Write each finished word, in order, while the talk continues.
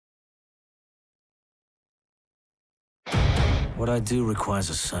What I do requires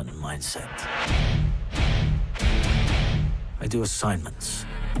a certain mindset. I do assignments.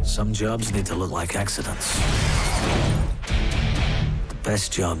 Some jobs need to look like accidents. The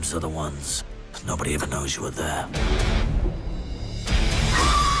best jobs are the ones nobody ever knows you were there.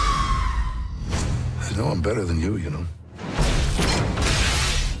 I know I'm better than you know.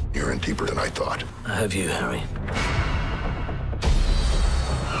 You're in deeper than I thought. I have you, Harry.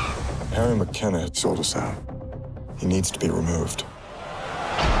 Harry McKenna had sold us out. He needs to be removed.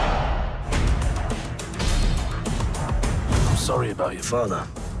 I'm sorry about your father.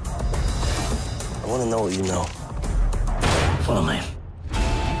 I want to know what you know. Follow me.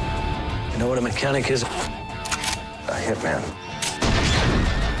 You know what a mechanic is? A hitman.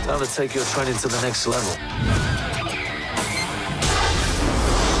 Time to take your training to the next level.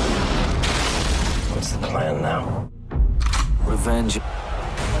 What's the plan now? Revenge.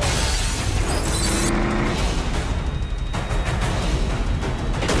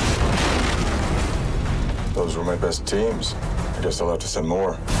 Those were my best teams. I guess I'll have to send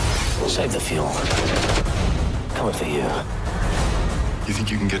more. Save the fuel. Coming for you. You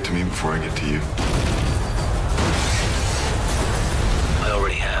think you can get to me before I get to you? I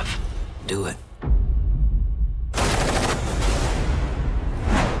already have. Do it.